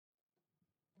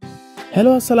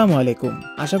Hello আসসালামু আলাইকুম।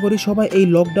 আশা করি সবাই এই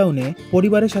লকডাউনে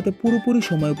পরিবারের সাথে পুরোপুরি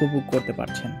সময় উপভোগ করতে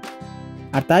পারছেন।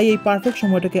 আর তাই এই পারফেক্ট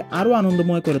সময়টাকে আরও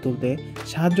আনন্দময় করে তুলতে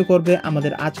সাহায্য করবে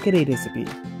আমাদের আজকের এই রেসিপি।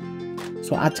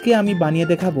 সো আজকে আমি বানিয়ে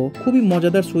দেখাবো খুবই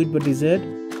মজাদার সুইট বা ডিজার্ট।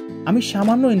 আমি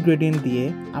সামান্য ইনগ্রেডিয়েন্ট দিয়ে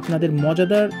আপনাদের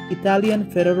মজাদার ইতালিয়ান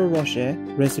ফেরারো রসে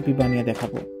রেসিপি বানিয়ে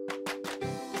দেখাবো।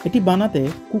 এটি বানাতে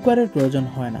কুকারের প্রয়োজন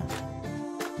হয় না।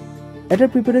 এটার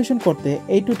প্রিপারেশন করতে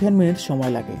 8 to 10 মিনিট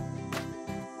সময় লাগে।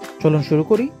 চলুন শুরু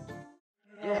করি।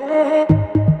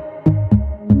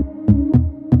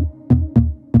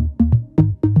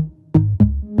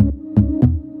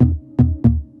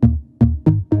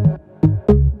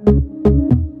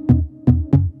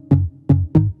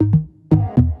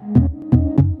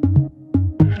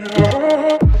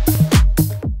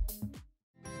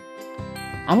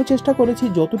 আমি চেষ্টা করেছি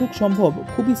যতটুকু সম্ভব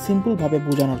খুবই সিম্পল ভাবে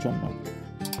বোঝানোর জন্য।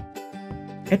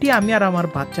 এটি আমি আর আমার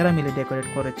বাচ্চারা মিলে ডেকোরেট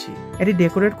করেছি। এটি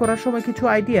ডেকোরেট করার সময় কিছু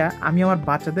আইডিয়া আমি আমার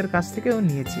বাচ্চাদের কাছ থেকেও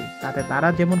নিয়েছি, তাতে তারা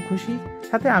যেমন খুশি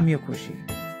তাতে আমিও খুশি।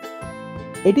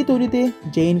 এটি তৈরিতে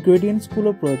যে ইনগ্রেডিয়েন্টসগুলো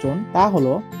প্রয়োজন তা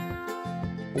হলো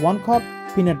 1 cup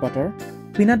peanut butter.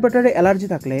 Peanut বাটারে allergy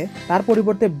থাকলে তার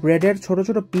পরিবর্তে ব্রেডের ছোট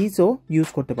ছোট পিসও ইউজ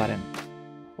করতে পারেন।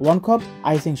 1 cup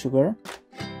icing sugar,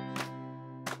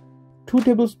 2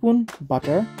 tablespoon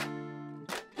butter,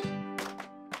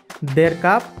 1.5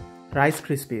 cup rice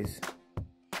ক্রিসপিস,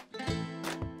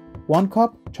 1 cup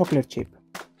chocolate chip.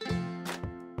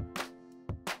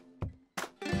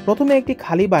 প্রথমে একটি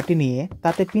খালি বাটি নিয়ে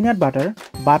তাতে পিনাট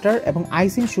বাটার এবং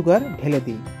আইসিং সুগার ঢেলে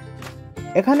দিই।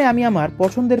 এখানে আমি আমার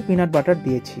পছন্দের পিনাট বাটার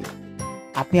দিয়েছি,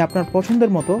 আপনি আপনার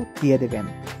পছন্দের মতো দিয়ে দেবেন।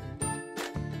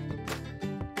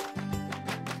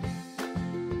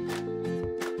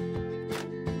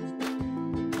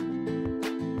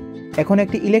 এখন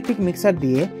একটি ইলেকট্রিক মিক্সার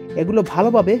দিয়ে এগুলো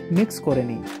ভালোভাবে মিক্স করে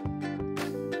নিই।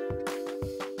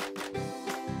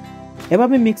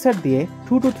 এভাবে মিক্সার দিয়ে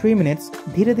 2 to 3 মিনিটস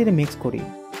ধীরে ধীরে মিক্স করি।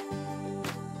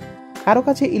 কারো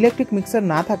কাছে ইলেকট্রিক মিক্সার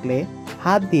না থাকলে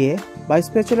হাত দিয়ে বা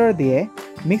স্প্যাচুলার দিয়ে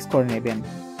মিক্স করে নেবেন।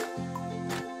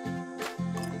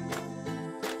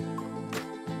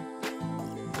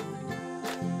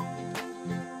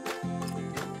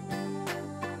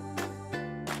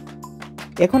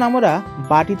 এখন আমরা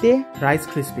বাটিতে রাইস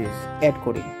ক্রিসপিস অ্যাড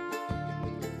করি।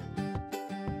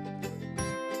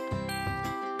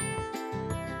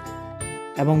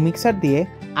 এবং মিক্সার দিয়ে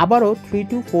আবারও 3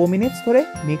 to 4 মিনিটস ধরে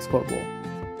মিক্স করব।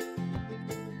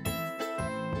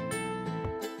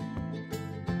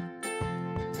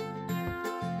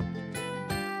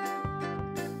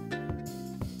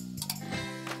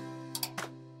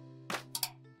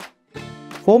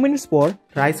 ফোর মিনিটস পর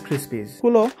রাইস ক্রিসপিস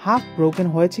গুলো হাফ ব্রোকেন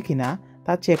হয়েছে কিনা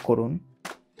তা চেক করুন।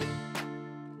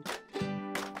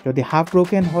 যদি হাফ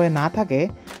ব্রোকেন হয়ে না থাকে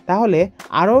তাহলে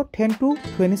আরো 10 to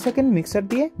 20 সেকেন্ড মিক্সার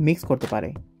দিয়ে মিক্স করতে পারে।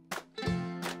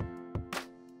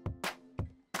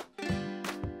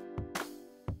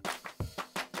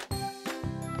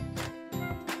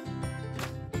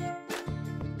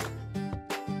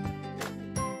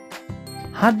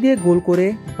 হাত দিয়ে গোল করে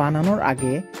বানানোর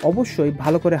আগে অবশ্যই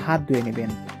ভালো করে হাত ধুয়ে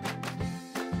নেবেন।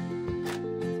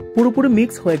 পুরোপুরি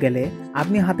মিক্স হয়ে গেলে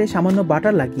আপনি হাতে সামান্য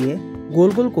বাটার লাগিয়ে গোল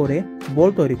গোল করে বল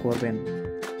তৈরি করবেন।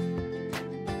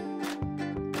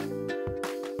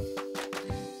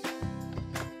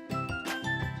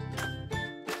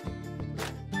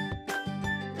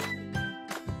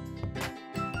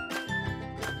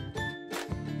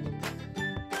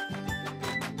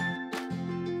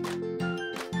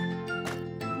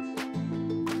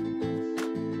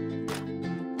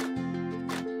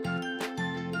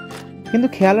 কিন্তু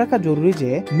খেয়াল রাখা জরুরি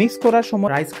যে মিক্স করার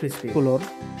সময় রাইস ক্রিসপিগুলোর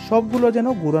সবগুলো যেন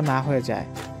গুঁড়ো না হয়ে যায়,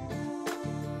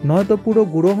 নয়তো পুরো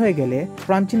গুঁড়ো হয়ে গেলে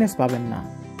ক্রাঞ্চিনেস পাবেন না।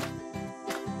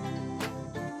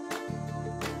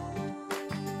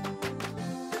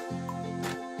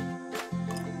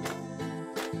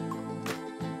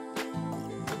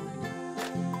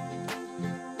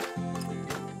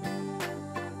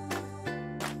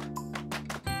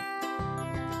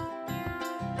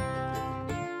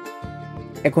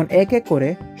 এখন এক এক করে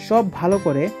সব ভালো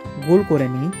করে গোল করে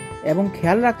নিই এবং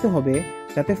খেয়াল রাখতে হবে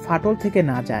যাতে ফাটল থেকে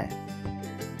না যায়।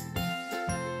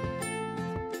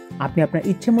 আপনি আপনার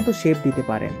ইচ্ছে মতো শেপ দিতে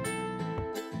পারেন।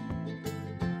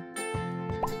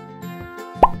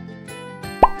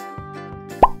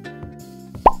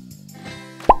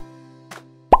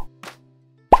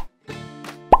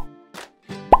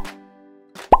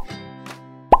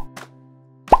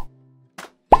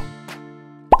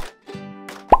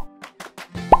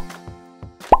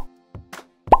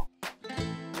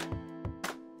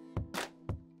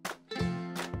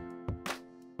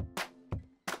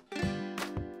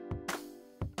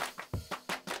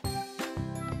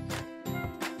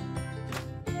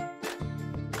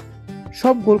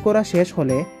 সব গোল করা শেষ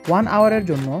হলে 1 আওয়ারের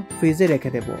জন্য ফ্রিজে রেখে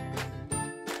দেব।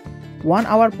 1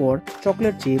 আওয়ার পর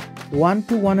চকলেট চিপ 1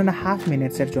 to 1.5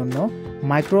 মিনিটসের জন্য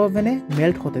মাইক্রো ওভেনে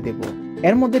মেল্ট হতে দেব।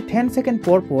 এর মধ্যে 10 সেকেন্ড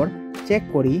পর পর চেক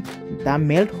করি তা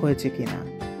মেল্ট হয়েছে কিনা।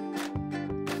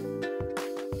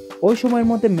 ওই সময়ের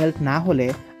মধ্যে মেল্ট না হলে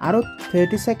আরও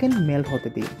 30 সেকেন্ড মেল্ট হতে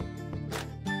দিই।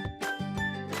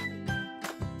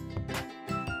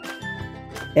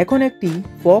 এখন একটি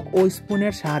ফর্ক ও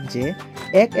স্পুনের সাহায্যে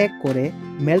এক এক করে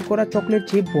মেল্ট করা চকলেট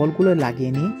চিপ বলগুলো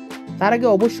লাগিয়ে নিই। তার আগে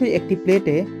অবশ্যই একটি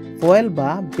প্লেটে ফয়েল বা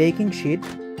বেকিং শিট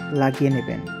লাগিয়ে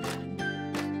নেবেন।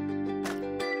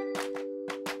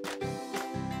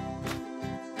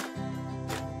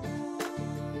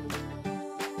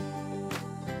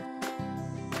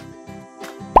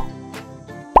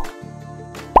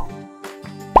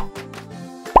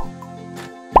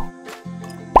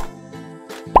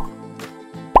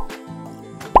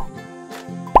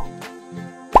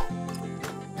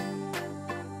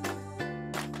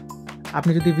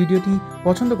 আপনি যদি ভিডিওটি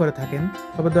পছন্দ করে থাকেন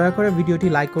তবে দয়া করে ভিডিওটি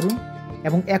লাইক করুন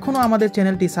এবং এখনও আমাদের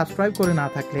চ্যানেলটি সাবস্ক্রাইব করে না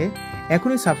থাকলে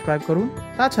এখনই সাবস্ক্রাইব করুন।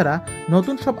 তাছাড়া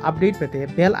নতুন সব আপডেট পেতে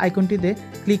বেল আইকনটিতে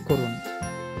ক্লিক করুন।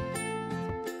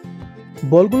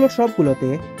 বলগুলোর সবগুলোতে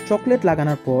চকলেট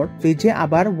লাগানোর পর ফ্রিজে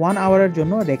আবার 1 আওয়ারের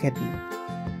জন্য রেখে দিই।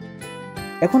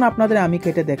 এখন আপনাদের আমি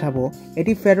কেটে দেখাবো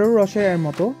এটি ফেরোরো রোশারের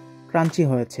মতো ক্রাঞ্চি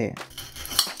হয়েছে।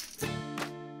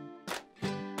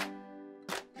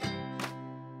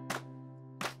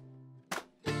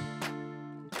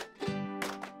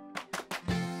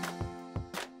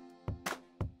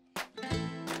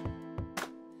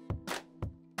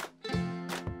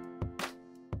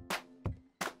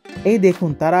 এই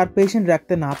দেখুন, তারা আর পেশেন্ট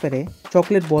রাখতে না পেরে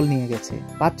চকলেট বল নিয়ে গেছে।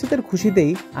 বাচ্চাদের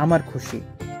খুশিতেই আমার খুশি।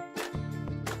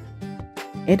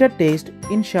 এটার টেস্ট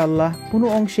ইনশাআল্লাহ কোনো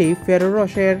অংশেই ফেরোরো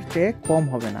রোশারের চেয়ে কম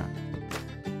হবে না।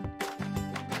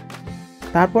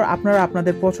 তারপর আপনারা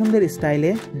আপনাদের পছন্দের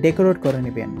স্টাইলে ডেকোরেট করে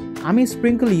নেবেন। আমি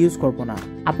স্প্রিঙ্কল ইউজ করব না,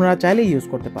 আপনারা চাইলে ইউজ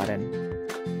করতে পারেন।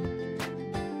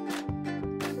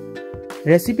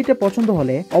 রেসিপিটা পছন্দ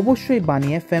হলে অবশ্যই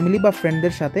বানিয়ে ফ্যামিলি বা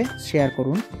ফ্রেন্ডদের সাথে শেয়ার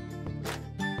করুন।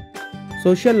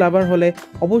 সোশ্যাল লাভার হলে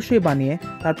অবশ্যই বানিয়ে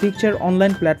তার পিকচার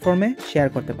অনলাইন প্ল্যাটফর্মে শেয়ার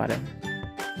করতে পারেন।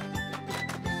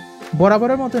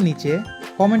 বরাবরের মতো নিচে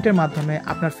কমেন্টের মাধ্যমে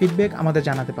আপনার ফিডব্যাক আমাদের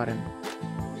জানাতে পারেন।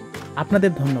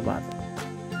 আপনাদের ধন্যবাদ।